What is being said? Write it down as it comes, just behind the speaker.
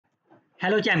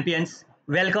Hello champions,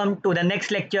 welcome to the next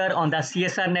lecture on the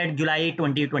CSIR NET July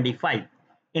 2025.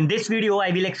 In this video, I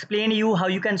will explain you how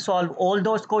you can solve all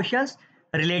those questions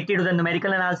related to the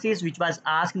numerical analysis which was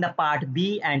asked in the part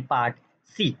B and part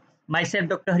C. Myself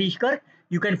Dr. Harish Garg,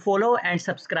 you can follow and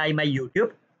subscribe my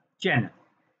YouTube channel.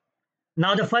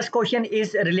 Now the first question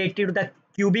is related to the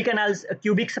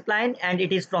cubic spline and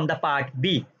it is from the part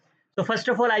B. So first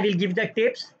of all, I will give the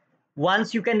tips.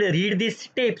 Once you can read these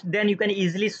tips, then you can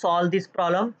easily solve this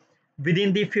problem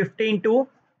within the 15 to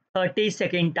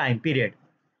 30-second time period.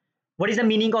 What is the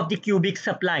meaning of the cubic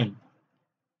spline?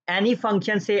 Any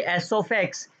function, say s of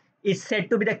x, is said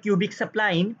to be the cubic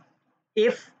spline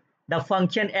if the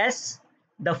function s,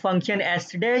 the function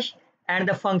s dash, and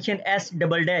the function s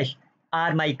double dash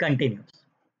are my continuous.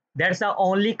 That's the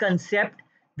only concept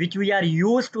which we are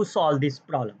used to solve this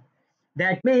problem.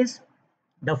 That means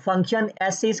the function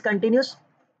s is continuous.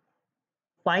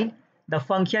 Fine. The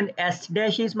function s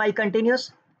dash is my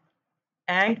continuous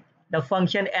and the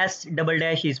function s double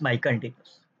dash is my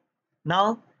continuous.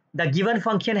 Now the given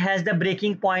function has the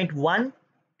breaking point 1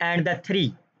 and the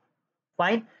 3.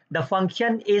 Fine. The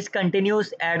function is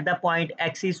continuous at the point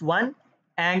x is 1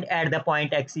 and at the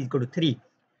point x is equal to 3.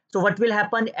 So what will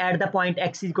happen at the point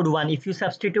x is equal to 1? If you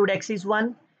substitute x is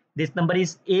 1, this number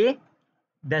is a,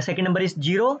 the second number is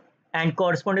 0, and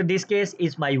corresponding to this case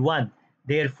is my 1.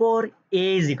 Therefore,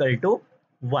 a is equal to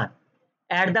 1.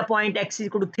 At the point x is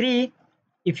equal to 3,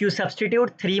 if you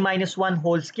substitute 3 minus 1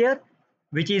 whole square,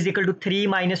 which is equal to 3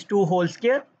 minus 2 whole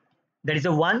square, that is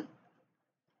a 1,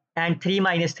 and 3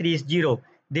 minus 3 is 0.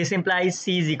 This implies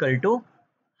c is equal to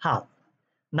half.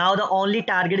 Now the only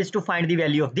target is to find the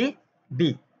value of the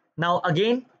b. Now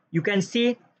again, you can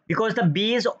see because the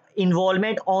b is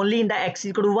involvement only in the x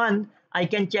is equal to 1, I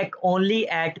can check only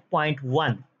at point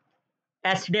 1.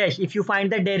 S dash, if you find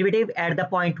the derivative at the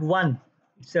point 1,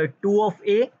 it's a 2 of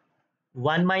a,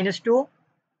 1 minus 2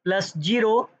 plus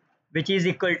 0, which is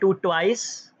equal to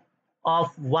twice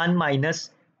of 1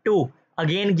 minus 2.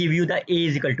 Again give you the a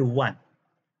is equal to 1.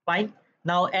 Fine.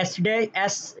 Now s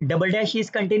double dash is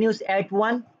continuous at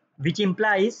 1, which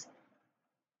implies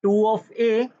 2 of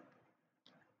a,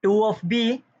 2 of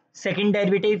b, second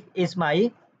derivative is my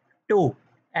 2.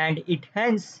 And it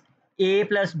hence a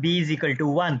plus b is equal to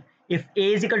 1. If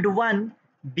a is equal to 1,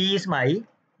 b is my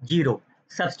 0.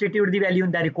 Substitute the value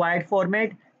in the required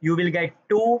format. You will get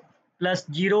 2 plus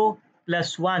 0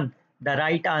 plus 1. The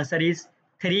right answer is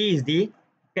 3 is the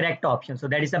correct option. So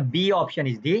that is the B option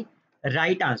is the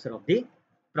right answer of the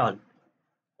problem.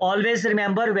 Always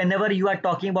remember, whenever you are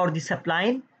talking about the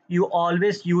spline, you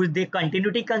always use the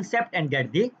continuity concept and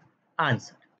get the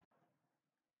answer.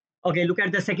 Okay, look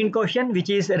at the second question,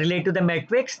 which is related to the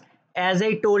matrix. As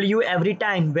I told you, every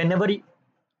time whenever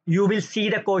you will see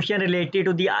the question related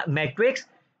to the matrix,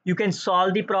 you can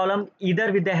solve the problem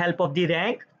either with the help of the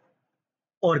rank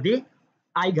or the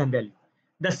eigenvalue.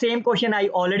 The same question I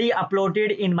already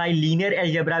uploaded in my linear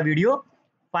algebra video,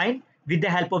 fine, with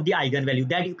the help of the eigenvalue,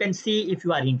 that you can see if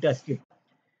you are interested.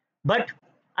 But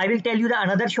I will tell you the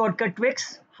another shortcut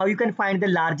tricks how you can find the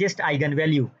largest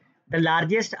eigenvalue. The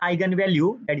largest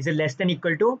eigenvalue, that is less than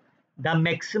equal to the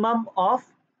maximum of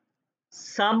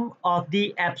sum of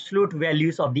the absolute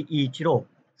values of the each row.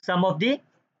 Sum of the,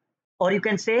 or you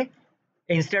can say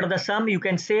instead of the sum, you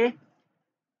can say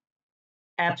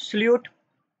absolute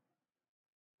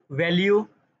value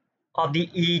of the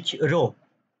each row.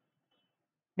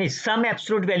 Some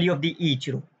absolute value of the each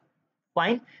row.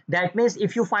 Fine. That means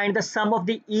if you find the sum of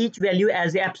the each value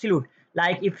as absolute,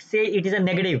 like if say it is a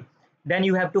negative, then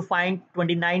you have to find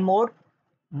 29 more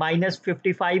minus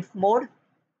 55 more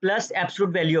plus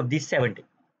absolute value of this 70.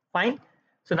 Fine.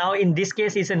 So now in this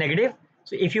case it's a negative.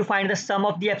 So if you find the sum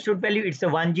of the absolute value, it's a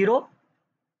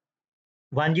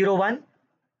 101.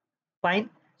 Fine.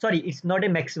 Sorry, it's not a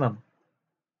maximum.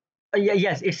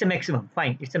 Yes, it's a maximum.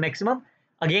 Fine. It's a maximum.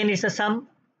 Again, it's a sum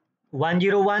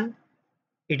 101.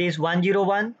 It is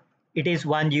 101. It is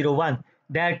 101.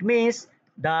 That means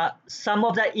the sum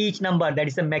of the each number, that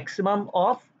is the maximum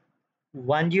of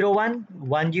 101,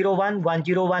 101,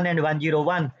 101 and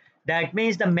 101. That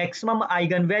means the maximum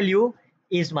eigenvalue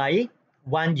is my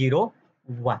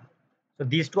 101. So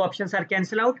these two options are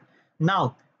cancelled out.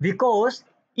 Now because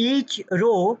each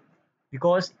row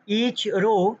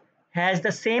has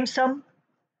the same sum.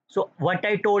 So what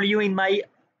I told you in my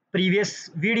previous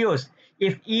videos,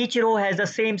 if each row has the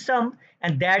same sum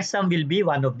and that sum will be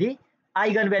one of the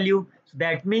eigenvalue. So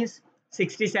that means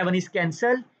 67 is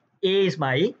cancelled. A is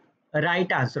my right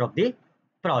answer of the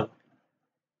problem.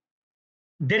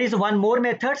 There is one more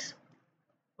method.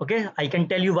 Okay, I can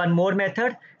tell you one more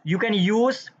method. You can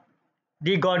use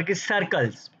the Garg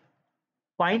circles.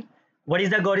 Fine. What is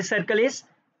the Garg circle is?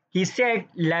 He said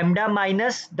lambda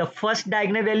minus the first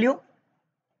diagonal value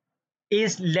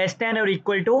is less than or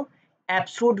equal to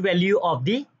absolute value of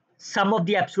the sum of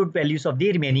the absolute values of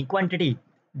the remaining quantity.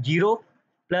 0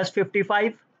 plus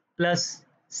 55 plus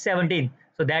 17.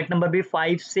 So that number be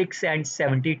 5, 6 and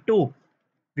 72.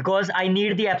 Because I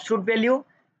need the absolute value,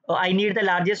 I need the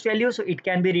largest value, so it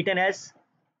can be written as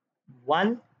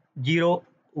 1, 0,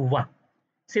 1.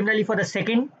 Similarly, for the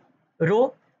second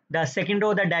row,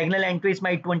 the diagonal entry is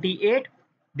my 28.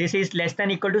 This is less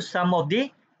than equal to sum of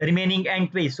the remaining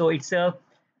entries. So it's a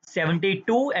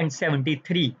 72 and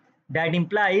 73. That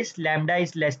implies lambda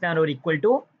is less than or equal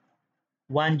to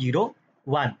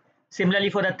 101. Similarly,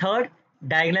 for the third,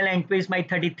 diagonal entry is my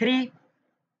 33,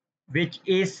 which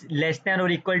is less than or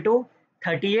equal to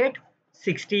 38,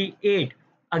 68.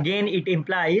 Again, it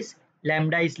implies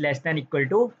lambda is less than equal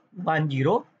to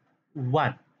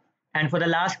 101. And for the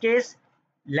last case,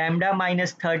 lambda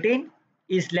minus 13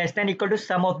 is less than equal to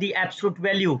sum of the absolute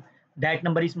value. That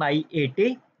number is my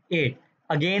 88.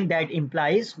 Again, that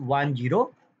implies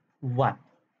 101.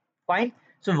 Fine.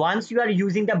 So once you are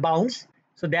using the bounds,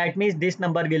 so that means this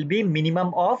number will be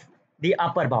minimum of the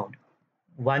upper bound.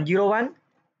 101,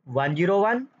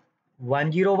 101,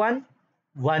 101,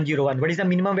 101. What is the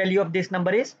minimum value of this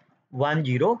number is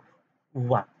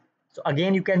 101. So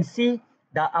again, you can see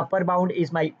the upper bound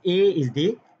is my A is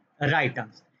the right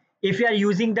answer. If you are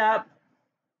using the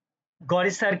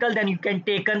Garg circle, then you can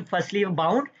take firstly a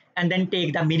bound and then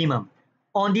take the minimum.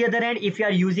 On the other hand, if you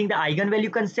are using the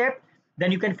eigenvalue concept,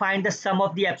 then you can find the sum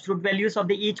of the absolute values of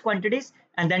the each quantities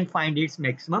and then find its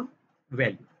maximum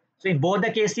value. So in both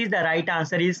the cases, the right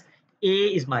answer is A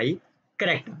is my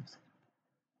correct answer.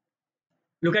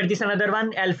 Look at this another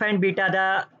one. Alpha and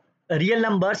beta the real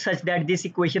numbers such that this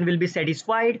equation will be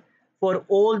satisfied for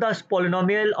all the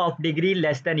polynomial of degree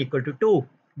less than equal to 2.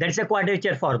 That is a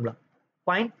quadrature formula.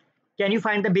 Fine. Can you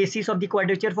find the basis of the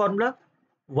quadrature formula?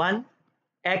 1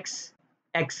 x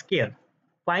x square.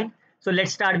 Fine. So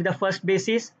let's start with the first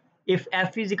basis. If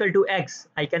f is equal to x,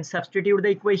 I can substitute the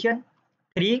equation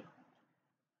 3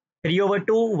 over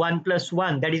 2, 1 plus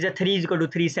 1. That is a 3 is equal to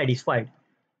 3 satisfied.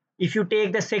 If you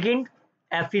take the second,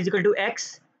 f is equal to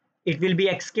x, it will be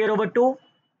x square over 2.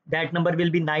 That number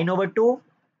will be 9 over 2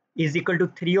 is equal to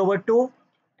 3 over 2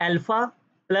 alpha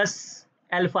plus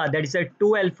alpha. That is a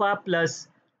 2 alpha plus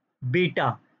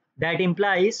beta. That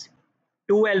implies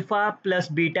 2 alpha plus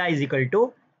beta is equal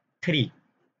to 3.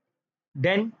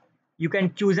 Then you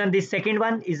can choose on this second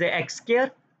one is a x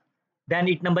square. Then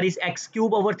its number is x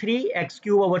cube over 3. X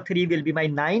cube over 3 will be my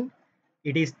 9.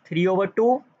 It is 3 over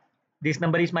 2. This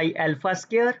number is my alpha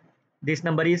square. This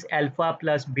number is alpha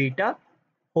plus beta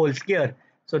whole square.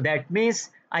 So that means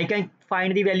I can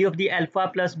find the value of the alpha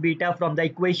plus beta from the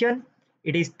equation.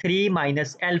 It is 3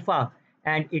 minus alpha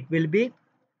and it will be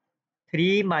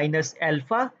 3 minus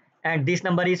alpha and this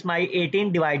number is my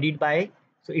 18 divided by,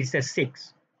 so it's a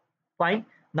 6. Fine.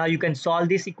 Now you can solve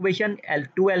this equation.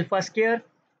 2 alpha square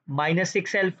minus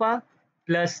 6 alpha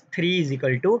plus 3 is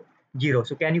equal to 0.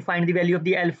 So can you find the value of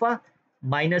the alpha?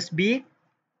 Minus b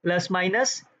plus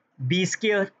minus b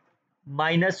square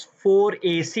minus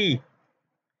 4ac.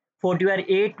 4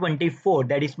 to 8, 24.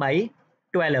 That is my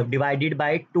 12 divided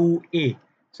by 2a.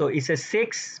 So it's a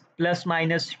 6 plus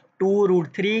minus 2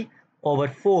 root 3 over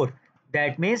 4.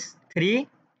 That means 3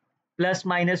 plus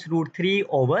minus root 3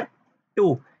 over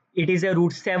 2. It is a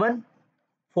root 7.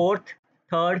 Fourth,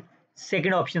 third,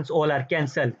 second options all are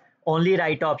cancelled. Only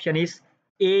right option is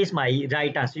A is my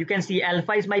right answer. You can see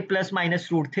alpha is my plus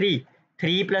minus root 3.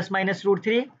 3 plus minus root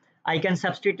 3. I can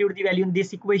substitute the value in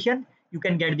this equation. You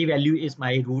can get the value is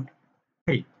my root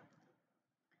 3.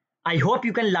 I hope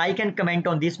you can like and comment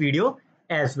on this video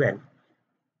as well.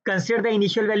 Consider the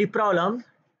initial value problem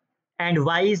and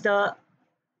why is the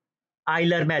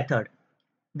Euler method.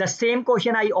 The same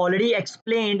question I already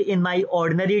explained in my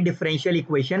ordinary differential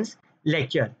equations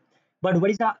lecture. But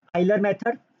what is the Euler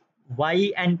method?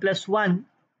 Yn plus 1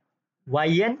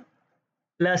 yn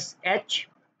plus h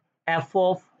f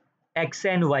of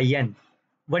xn yn.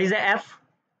 What is the f?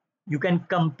 You can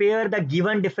compare the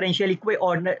given differential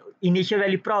initial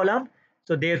value problem.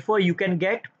 So therefore you can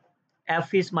get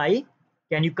f is my,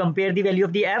 can you compare the value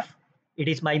of the f? It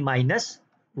is my minus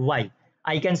y.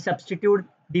 I can substitute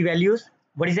the values.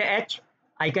 What is the h?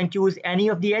 I can choose any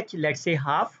of the h, let's say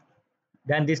half.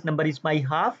 Then this number is my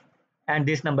half and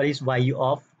this number is y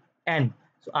of n.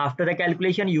 So after the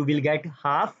calculation you will get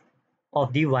half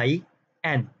of the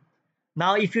yn.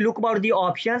 Now if you look about the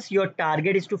options, your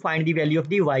target is to find the value of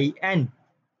the yn.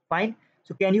 Fine.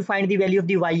 So can you find the value of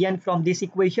the yn from this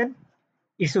equation?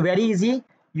 It's very easy.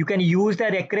 You can use the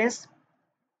recurrence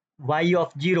y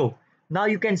of 0. Now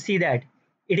you can see that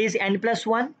it is n plus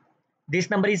 1. This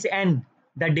number is n.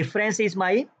 The difference is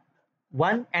my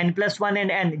 1. N plus 1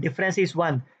 and n. Difference is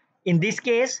 1. In this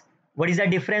case, what is the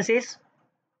difference is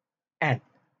n.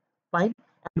 Fine.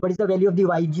 And what is the value of the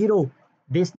y0?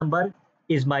 This number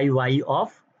is my y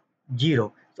of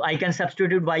 0. So I can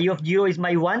substitute y of 0 is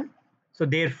my 1. So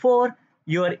therefore,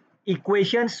 your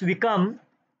equations become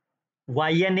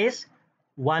yn is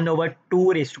 1 over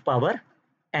 2 raised to power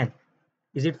n.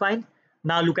 Is it fine?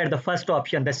 Now look at the first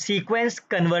option, the sequence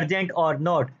convergent or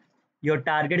not. Your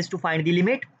target is to find the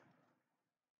limit.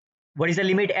 What is the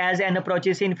limit as n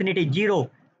approaches infinity? 0,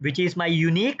 which is my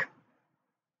unique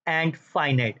and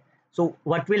finite. So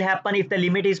what will happen if the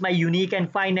limit is my unique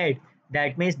and finite?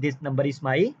 That means this number is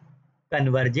my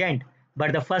convergent.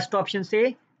 But the first option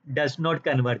say does not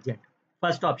convergent.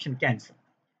 First option cancel.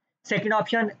 Second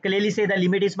option clearly say the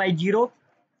limit is my 0.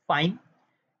 Fine.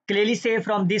 Clearly say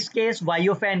from this case y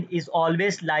of n is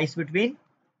always lies between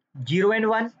 0 and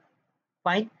 1.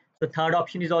 Fine. So third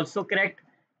option is also correct.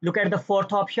 Look at the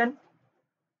fourth option.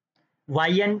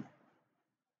 Yn.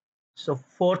 So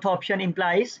fourth option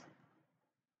implies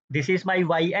this is my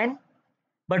yn.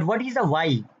 But what is the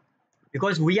y?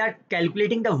 Because we are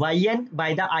calculating the yn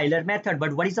by the Euler method.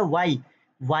 But what is the y?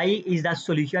 Y is the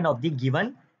solution of the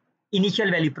given initial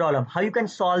value problem. How you can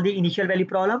solve the initial value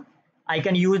problem? I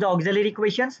can use the auxiliary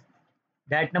equations.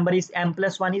 That number is m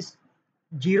plus 1 is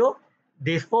 0.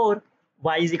 Therefore,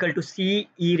 y is equal to c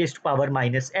e raised to power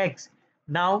minus x.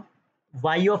 Now,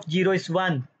 y of 0 is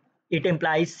 1. It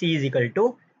implies c is equal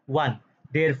to 1.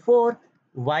 Therefore,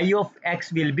 y of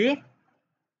x will be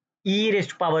e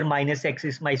raised to power minus x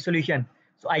is my solution.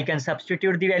 So I can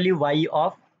substitute the value y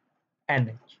of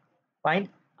nh. Fine.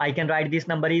 I can write this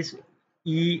number is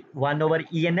e 1 over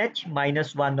enh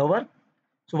minus 1 over.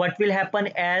 So what will happen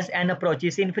as n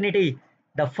approaches infinity?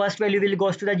 The first value will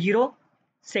goes to the 0.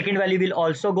 Second value will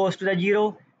also goes to the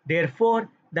 0. Therefore,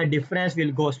 the difference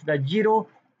will goes to the 0.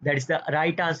 That is the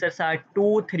right answers are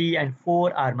 2, 3 and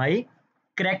 4 are my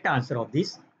correct answer of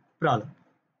this problem.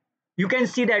 You can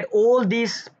see that all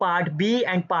these part B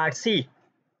and part C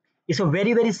is a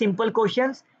very simple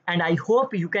questions, and I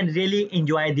hope you can really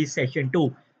enjoy this session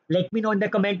too. Let me know in the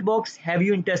comment box, have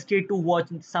you interested to watch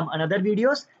some another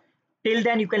videos? Till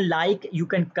then you can like, you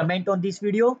can comment on this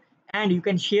video, and you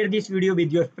can share this video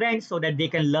with your friends so that they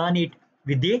can learn it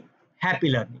with the happy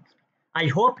learning. I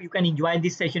hope you can enjoy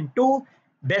this session too.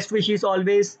 Best wishes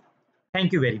always.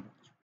 Thank you very much.